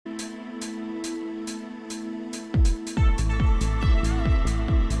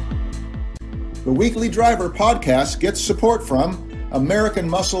The Weekly Driver podcast gets support from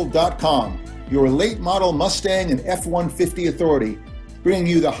AmericanMuscle.com, your late model Mustang and F-150 authority, bringing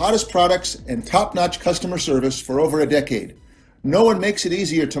you the hottest products and top-notch customer service for over a decade. No one makes it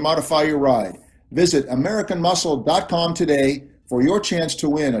easier to modify your ride. Visit AmericanMuscle.com today for your chance to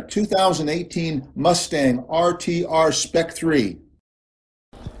win a 2018 Mustang RTR Spec 3.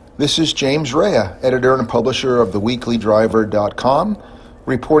 This is James Rea, editor and publisher of theweeklydriver.com,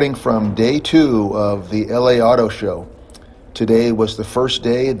 reporting from day 2 of the LA Auto Show. Today was the first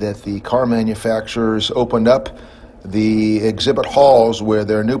day that the car manufacturers opened up the exhibit halls where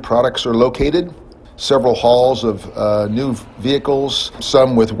their new products are located. Several halls of new vehicles,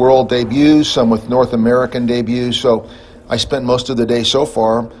 some with world debuts, some with North American debuts. So I spent most of the day so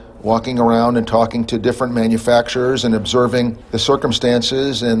far walking around and talking to different manufacturers and observing the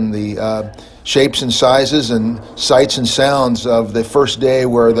circumstances and the shapes and sizes and sights and sounds of the first day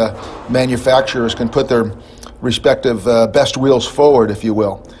where the manufacturers can put their respective best wheels forward, if you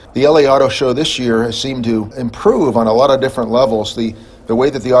will. The LA Auto Show this year has seemed to improve on a lot of different levels. The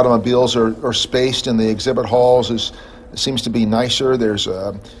way that the automobiles are spaced in the exhibit halls seems to be nicer. There's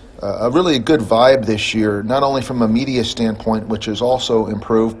a really good vibe this year, not only from a media standpoint, which has also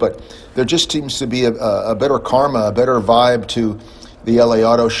improved, but there just seems to be a better karma, a better vibe to the LA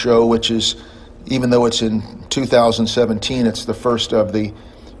Auto Show, which is, even though it's in 2017, it's the first of the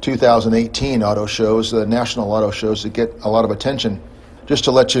 2018 auto shows, the national auto shows that get a lot of attention. Just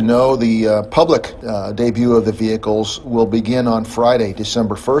to let you know, the public debut of the vehicles will begin on Friday,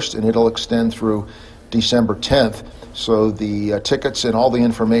 December 1st, and it'll extend through December 10th. So the tickets and all the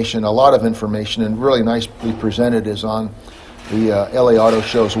information, a lot of information, and really nicely presented, is on the LA Auto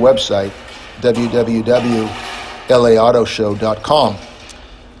Show's website, www.lautoshow.com.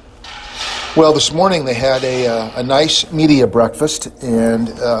 Well, this morning they had a nice media breakfast, and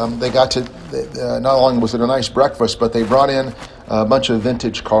they got to, not only was it a nice breakfast, but they brought in a bunch of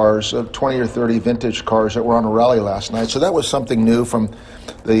vintage cars, 20 or 30 vintage cars that were on a rally last night. So that was something new from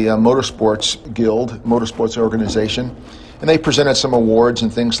the Motorsports Guild, Motorsports organization. And they presented some awards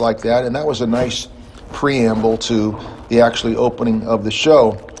and things like that, and that was a nice preamble to the actually opening of the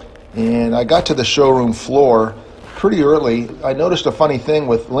show. And I got to the showroom floor pretty early. I noticed a funny thing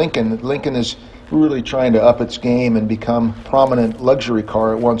with Lincoln. Lincoln is really trying to up its game and become prominent luxury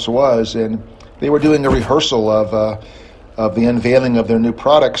car it once was, and they were doing a rehearsal of the unveiling of their new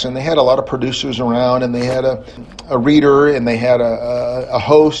products, and they had a lot of producers around, and they had a reader, and they had a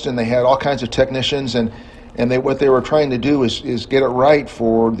host, and they had all kinds of technicians, and what they were trying to do is get it right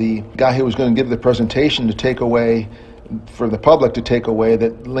for the guy who was going to give the presentation to take away, for the public to take away,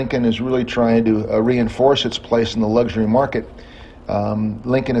 that Lincoln is really trying to reinforce its place in the luxury market.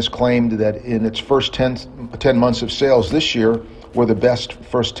 Lincoln has claimed that in its first 10 months of sales this year were the best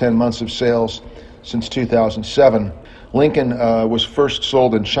first 10 months of sales since 2007. Lincoln was first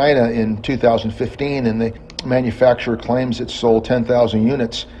sold in China in 2015, and the manufacturer claims it sold 10,000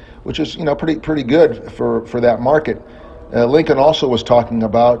 units, which is pretty good for that market. Lincoln also was talking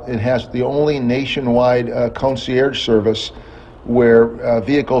about it has the only nationwide concierge service where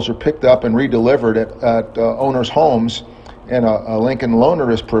vehicles are picked up and redelivered at owners' homes, and a Lincoln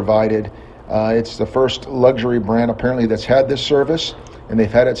loaner is provided. It's the first luxury brand apparently that's had this service, and they've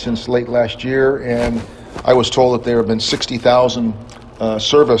had it since late last year, and I was told that there have been 60,000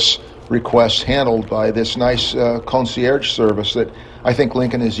 service requests handled by this nice concierge service that I think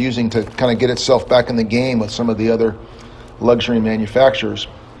Lincoln is using to kind of get itself back in the game with some of the other luxury manufacturers.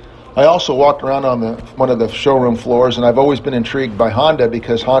 I also walked around on one of the showroom floors, and I've always been intrigued by Honda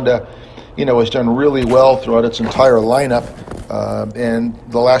because Honda, has done really well throughout its entire lineup. And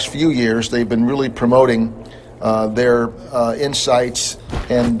the last few years, they've been really promoting their insights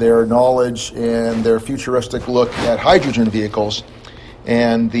and their knowledge and their futuristic look at hydrogen vehicles.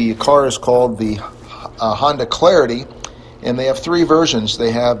 And the car is called the Honda Clarity, and they have 3 versions. They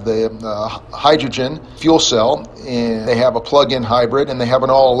have the hydrogen fuel cell, and they have a plug-in hybrid, and they have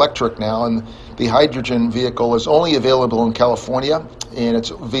an all-electric now. And the hydrogen vehicle is only available in California, and it's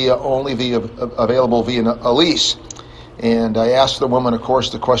available via a lease. And I asked the woman, of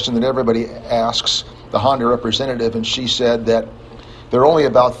course, the question that everybody asks, the Honda representative, and she said that there are only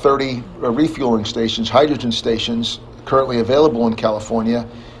about 30 refueling stations, hydrogen stations, currently available in California,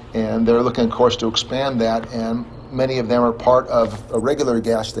 and they're looking, of course, to expand that, and many of them are part of regular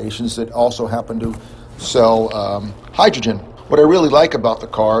gas stations that also happen to sell hydrogen. What I really like about the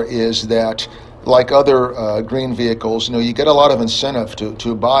car is that, like other green vehicles, you get a lot of incentive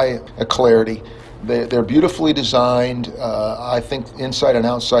to buy a Clarity. They're beautifully designed. I think inside and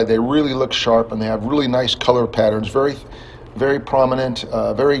outside they really look sharp, and they have really nice color patterns, very very prominent,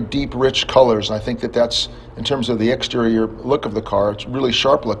 very deep, rich colors. I think that's, in terms of the exterior look of the car, it's really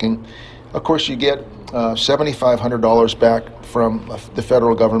sharp looking. Of course, you get $7,500 back from the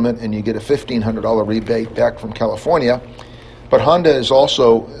federal government, and you get a $1,500 rebate back from California. But Honda is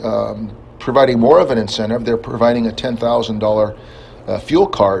also providing more of an incentive. They're providing a $10,000 fuel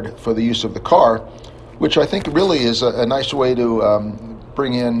card for the use of the car, which I think really is a nice way to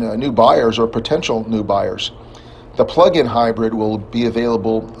bring in new buyers or potential new buyers. The plug-in hybrid will be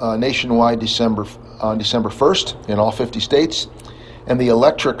available nationwide on December 1st in all 50 states, and the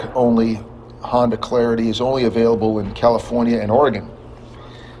electric-only Honda Clarity is only available in California and Oregon.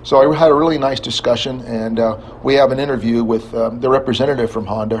 So I had a really nice discussion, and we have an interview with the representative from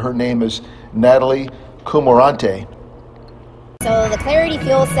Honda. Her name is Natalie Kumorante. So the Clarity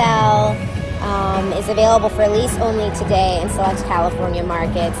fuel cell is available for lease only today in select California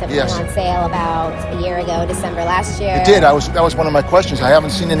markets. It went on sale about a year ago, December last year. It did. That was one of my questions. I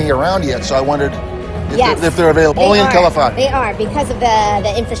haven't seen any around yet, so I wondered if they're available. Only in California. They are, because of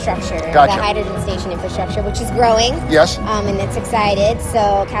the infrastructure, Gotcha. the hydrogen station infrastructure, which is growing. Yes. And it's excited.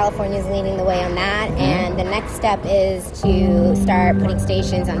 So California is leading the way on that. Mm-hmm. And the next step is to start putting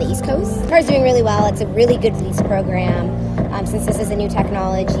stations on the East Coast. The car's doing really well. It's a really good lease program. Since this is a new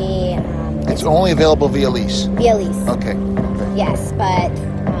technology. It's only available via lease? Via lease. Okay. Yes, but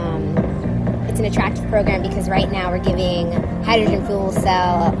it's an attractive program because right now we're giving hydrogen fuel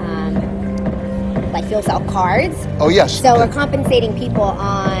cell, fuel cell cards. Oh, yes. So we're compensating people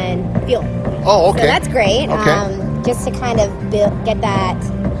on fuel. Oh, okay. So that's great. Okay. Just to kind of get that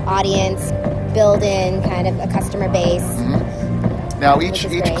audience, build in kind of a customer base. Mm-hmm. Now, each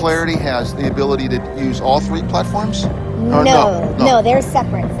Clarity has the ability to use all three platforms? No, they're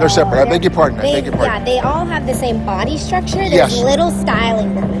separate. They're separate. I beg your pardon. Yeah, they all have the same body structure. There's little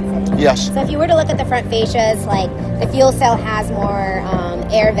styling differences. Yes. So if you were to look at the front fascias, like the fuel cell has more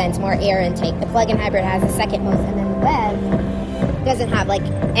air vents, more air intake. The plug-in hybrid has the second most, and then the BEV doesn't have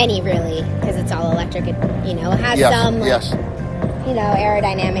any really, because it's all electric. It has some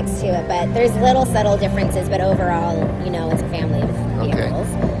aerodynamics to it, but there's little subtle differences. But overall, it's a family of vehicles.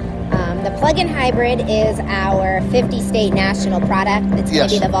 Okay. The plug-in hybrid is our 50-state national product. It's going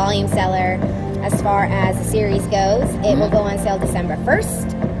to be the volume seller as far as the series goes. It will go on sale December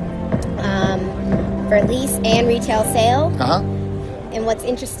 1st for lease and retail sale. Uh-huh. And what's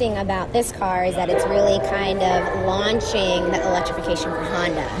interesting about this car is that it's really kind of launching the electrification for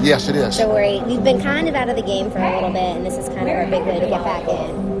Honda. Yes, it is. So we've been kind of out of the game for a little bit, and this is kind of our big way to get back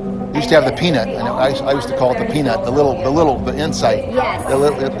in. Used to have the peanut. I used to call it the peanut, the insight. Yes. The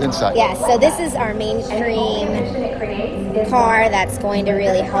little insight. Yes. So this is our mainstream car that's going to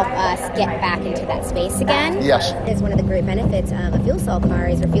really help us get back into that space again. Yes. It's one of the great benefits of a fuel cell car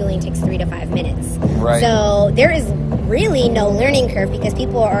is refueling takes 3 to 5 minutes. Right. So there is really no learning curve because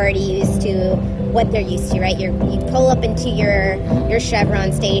people are already used to what they're used to, right? You pull up into your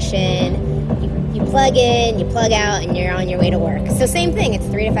Chevron station. You plug in, you plug out, and you're on your way to work. So same thing, it's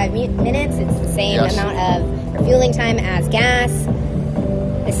 3 to 5 minutes. It's the same amount of refueling time as gas,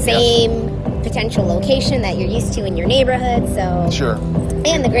 the same potential location that you're used to in your neighborhood. So sure.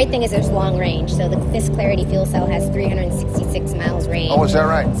 And the great thing is there's long range. So this Clarity fuel cell has 366 miles range. Oh, is that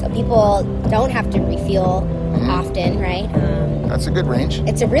right? So people don't have to refuel often, right? That's a good range.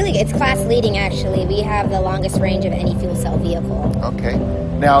 It's class leading actually. We have the longest range of any fuel cell vehicle. Okay.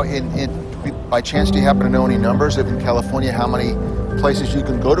 Now, by chance, do you happen to know any numbers in California, how many places you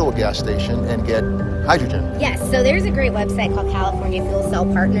can go to a gas station and get hydrogen? Yes, so there's a great website called California Fuel Cell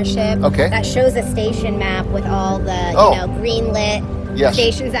Partnership that shows a station map with all the green lit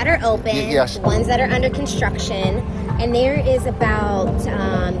stations that are open, ones that are under construction, and there is about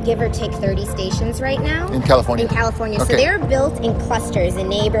give or take 30 stations right now in California. Okay. So they're built in clusters in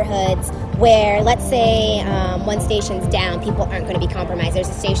neighborhoods where, let's say, one station's down, people aren't going to be compromised. There's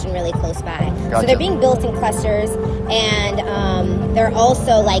a station really close by. Gotcha. So they're being built in clusters, and they're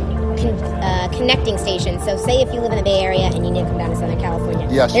also connecting stations. So say if you live in the Bay Area and you need to come down to Southern California,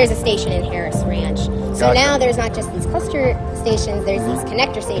 there's a station in Harris Ranch. So now there's not just these cluster stations, there's these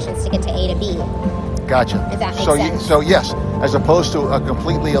connector stations to get to A to B. Gotcha. If that makes sense. So yes, as opposed to a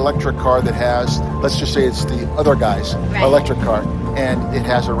completely electric car that has, let's just say it's the other guy's electric car, and it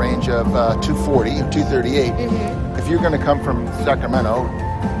has a range of 240 or 238. Mm-hmm. If you're going to come from Sacramento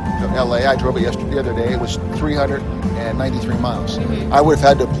to LA, I drove it the other day, it was 393 miles. Mm-hmm. I would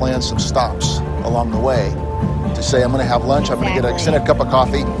have had to plan some stops along the way to say, I'm going to have lunch, I'm going to get an extended cup of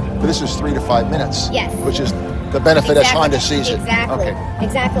coffee, but this is 3 to 5 minutes, which is the benefit as Honda sees it.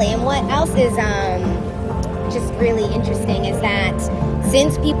 Exactly. And what else is just really interesting is that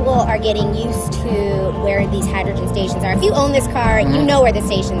since people are getting used to where these hydrogen stations are, if you own this car, you know where the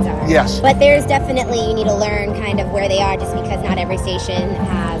stations are. Yes. But there's definitely, you need to learn kind of where they are, just because not every station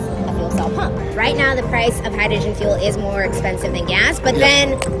has a fuel cell pump. Right now, the price of hydrogen fuel is more expensive than gas, but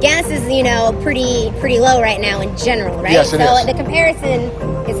then gas is, pretty low right now in general, right? Yes, it so is. the comparison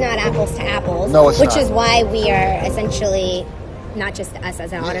is not apples to apples. No, it's which not. is why we are essentially, not just us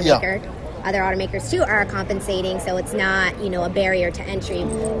as an automaker, other automakers too are compensating, so it's not, a barrier to entry.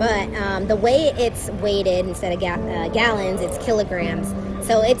 But the way it's weighted, instead of gallons, it's kilograms.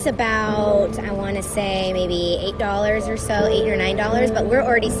 So it's about, I want to say, maybe $8 or so, $8 or $9. But we're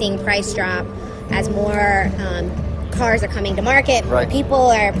already seeing price drop as more cars are coming to market. Right. People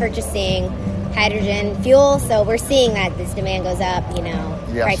are purchasing hydrogen fuel, so we're seeing that this demand goes up,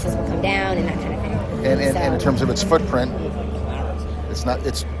 prices will come down and that kind of thing. And in terms of its footprint, it's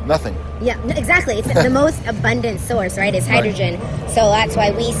nothing. Yeah, exactly. It's the most abundant source, right, is hydrogen. Right. So that's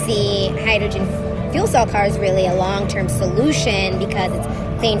why we see hydrogen fuel cell cars really a long-term solution, because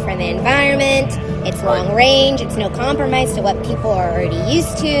it's clean for the environment, it's long range, it's no compromise to what people are already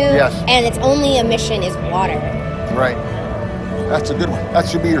used to, and its only emission is water. Right. That's a good one. That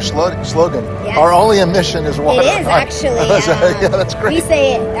should be your slogan. Yes. Our only emission is water. It is, actually. Yeah, that's great. We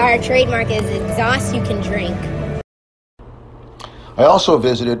say our trademark is exhaust you can drink. I also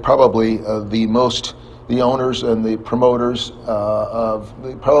visited probably the owners and the promoters of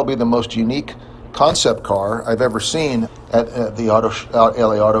probably the most unique concept car I've ever seen at the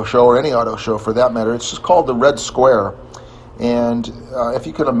LA Auto Show, or any auto show for that matter. It's just called the Red Square. And if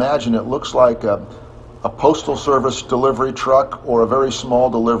you can imagine, it looks like a postal service delivery truck, or a very small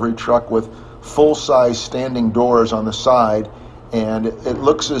delivery truck with full-size standing doors on the side. And it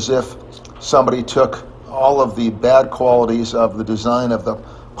looks as if somebody took all of the bad qualities of the design of the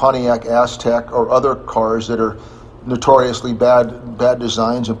Pontiac Aztek or other cars that are notoriously bad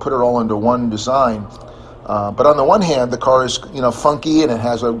designs, and put it all into one design. But on the one hand, the car is funky, and it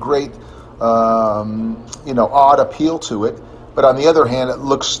has a great odd appeal to it. But on the other hand, it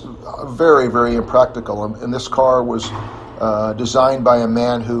looks very, very impractical. And this car was designed by a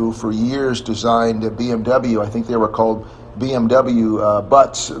man who for years designed a BMW. I think they were called BMW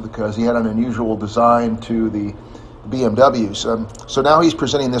butts, because he had an unusual design to the BMWs. So now he's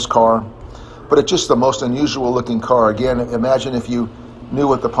presenting this car, but it's just the most unusual looking car. Again, imagine if you knew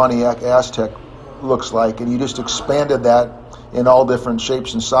what the Pontiac Aztek looks like, and you just expanded that in all different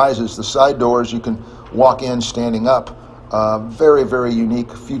shapes and sizes. The side doors, you can walk in standing up. Very, very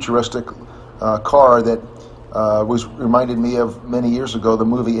unique, futuristic car that reminded me of many years ago, the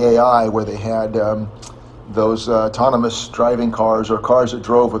movie AI, where they had those autonomous driving cars, or cars that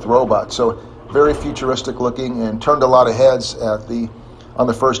drove with robots. So very futuristic looking, and turned a lot of heads on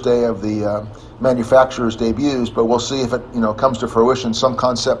the first day of the manufacturer's debuts. But we'll see if it comes to fruition. Some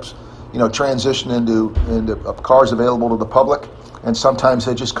concepts transition into cars available to the public, and sometimes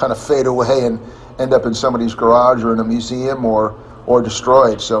they just kind of fade away and end up in somebody's garage or in a museum or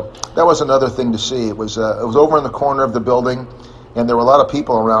destroyed. So that was another thing to see. It was over in the corner of the building, and there were a lot of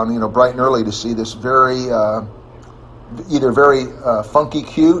people around, bright and early, to see this very either very funky,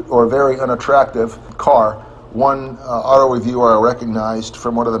 cute, or very unattractive car. One auto reviewer I recognized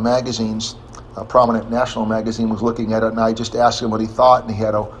from one of the magazines, a prominent national magazine, was looking at it, and I just asked him what he thought, and he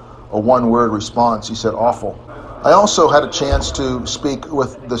had a one-word response. He said, awful. I also had a chance to speak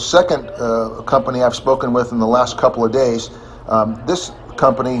with the second company I've spoken with in the last couple of days. This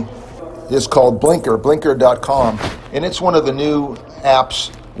company is called Blinker.com, and it's one of the new apps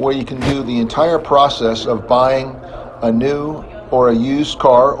where you can do the entire process of buying a new or a used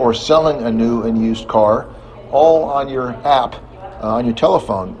car, or selling a new and used car, all on your app, on your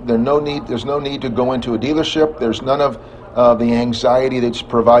telephone. There's no need to go into a dealership. There's none of the anxiety that's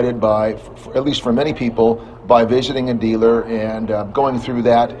provided by, at least for many people, by visiting a dealer and going through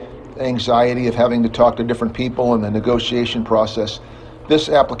that anxiety of having to talk to different people and the negotiation process. This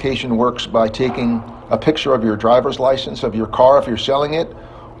application works by taking a picture of your driver's license of your car if you're selling it,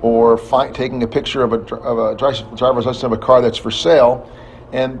 or taking a picture of a driver's license of a car that's for sale.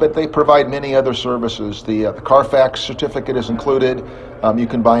 But they provide many other services. The Carfax certificate is included. You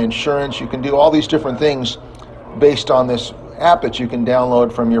can buy insurance. You can do all these different things based on this app that you can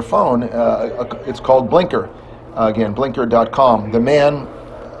download from your phone. It's called Blinker. Again, Blinker.com. The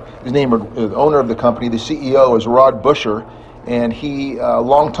owner of the company, the CEO, is Rod Busher, and he a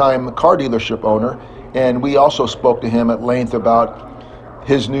longtime car dealership owner. And we also spoke to him at length about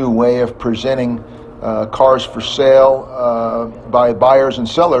his new way of presenting cars for sale by buyers and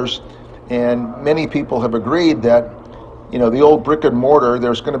sellers. And many people have agreed that, the old brick and mortar,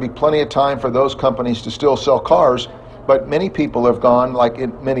 there's going to be plenty of time for those companies to still sell cars, But many people have gone, like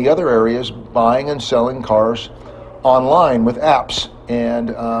in many other areas, buying and selling cars online with apps, and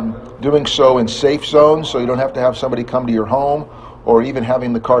doing so in safe zones, so you don't have to have somebody come to your home, or even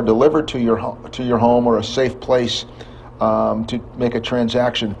having the car delivered to your home or a safe place to make a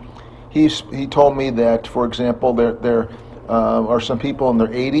transaction. He told me that, for example, there are some people in their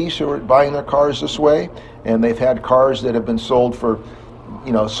 80s who are buying their cars this way, and they've had cars that have been sold for,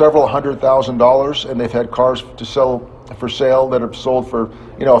 several $100,000, and they've had cars for sale that have sold for,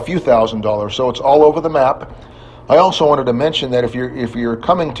 a few $1,000s. So it's all over the map. I also wanted to mention that if you're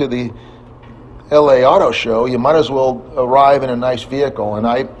coming to the LA Auto Show, you might as well arrive in a nice vehicle. And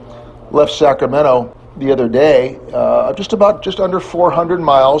I left Sacramento the other day, just under 400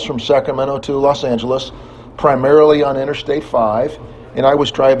 miles from Sacramento to Los Angeles, primarily on Interstate 5, and I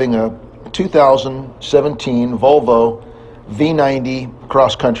was driving a 2017 Volvo V90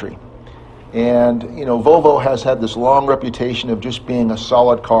 cross country. And Volvo has had this long reputation of just being a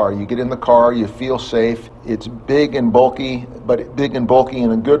solid car. You get in the car, you feel safe. It's big and bulky, but big and bulky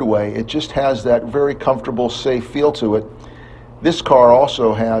in a good way. It just has that very comfortable, safe feel to it. This car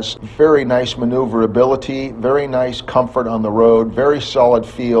also has very nice maneuverability, very nice comfort on the road, very solid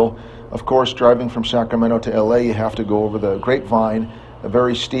feel. Of course, driving from Sacramento to LA, you have to go over the Grapevine, a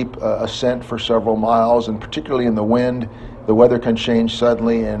very steep ascent for several miles, and particularly in the wind, the weather can change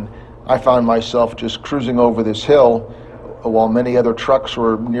suddenly, and I found myself just cruising over this hill while many other trucks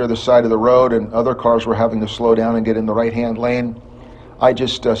were near the side of the road and other cars were having to slow down and get in the right-hand lane. I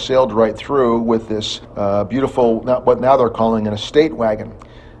just sailed right through with this beautiful, what now they're calling an estate wagon.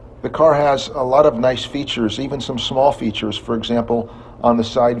 The car has a lot of nice features, even some small features. For example, on the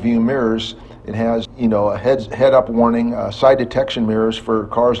side view mirrors, it has, a head-up warning, side detection mirrors for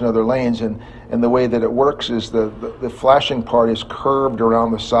cars in other lanes, and the way that it works is the flashing part is curved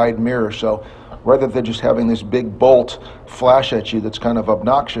around the side mirror. So rather than just having this big bolt flash at you that's kind of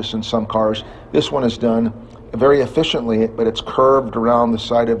obnoxious in some cars, this one is done very efficiently, but it's curved around the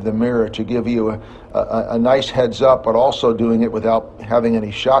side of the mirror to give you a nice heads up, but also doing it without having any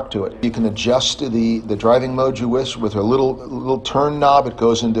shock to it. You can adjust the driving mode you wish with a little turn knob. It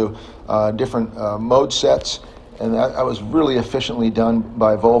goes into different mode sets, and that was really efficiently done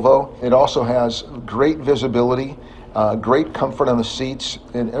by Volvo. It also has great visibility, great comfort on the seats,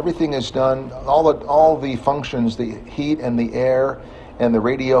 and everything is done, all the functions, the heat and the air and the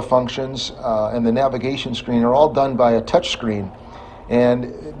radio functions and the navigation screen are all done by a touch screen.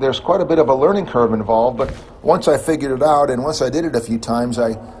 And there's quite a bit of a learning curve involved, but once I figured it out and once I did it a few times,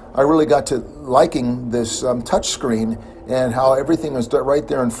 I really got to liking this touch screen and how everything is right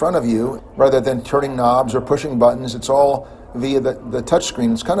there in front of you rather than turning knobs or pushing buttons. It's all via the touch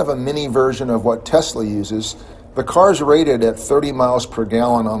screen. It's kind of a mini version of what Tesla uses. The car's rated at 30 miles per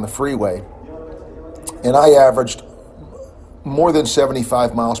gallon on the freeway, and I averaged more than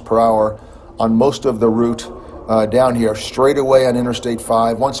 75 miles per hour on most of the route down here, straight away on Interstate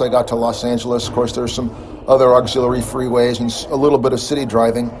 5. Once I got to Los Angeles, of course, there's some other auxiliary freeways and a little bit of city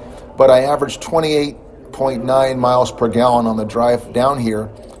driving, but I averaged 28.9 miles per gallon on the drive down here,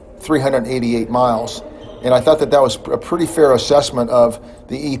 388 miles. And I thought that was a pretty fair assessment of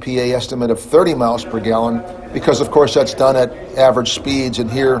the EPA estimate of 30 miles per gallon, because of course that's done at average speeds, and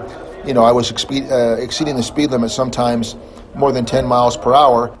here, I was exceeding the speed limit sometimes more than 10 miles per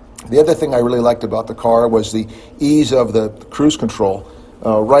hour. The other thing I really liked about the car was the ease of the cruise control.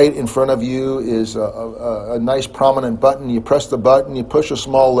 Right in front of you is a nice prominent button. You press the button, you push a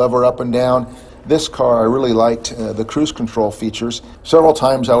small lever up and down. This car, I really liked the cruise control features. Several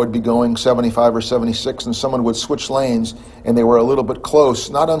times I would be going 75 or 76 and someone would switch lanes and they were a little bit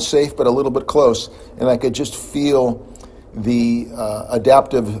close, not unsafe, but a little bit close. And I could just feel the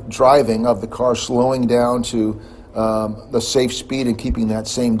adaptive driving of the car slowing down to the safe speed and keeping that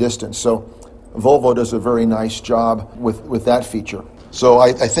same distance. So Volvo does a very nice job with that feature. So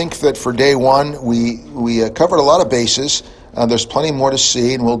I think that for day one, we covered a lot of bases. There's plenty more to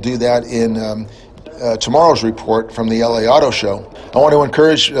see, and we'll do that in tomorrow's report from the LA Auto Show. I want to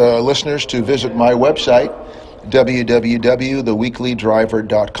encourage listeners to visit my website,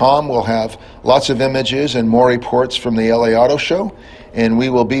 www.theweeklydriver.com. We'll have lots of images and more reports from the LA Auto Show, and we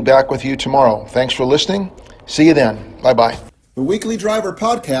will be back with you tomorrow. Thanks for listening. See you then. Bye-bye. The Weekly Driver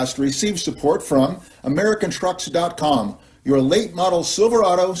podcast receives support from AmericanTrucks.com, your late model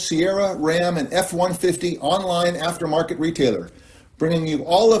Silverado, Sierra, Ram, and F-150 online aftermarket retailer, bringing you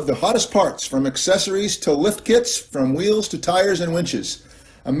all of the hottest parts from accessories to lift kits, from wheels to tires and winches.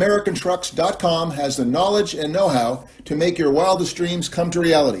 AmericanTrucks.com has the knowledge and know-how to make your wildest dreams come to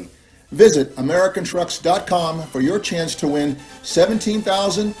reality. Visit AmericanTrucks.com for your chance to win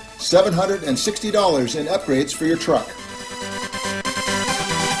 $17,760 in upgrades for your truck.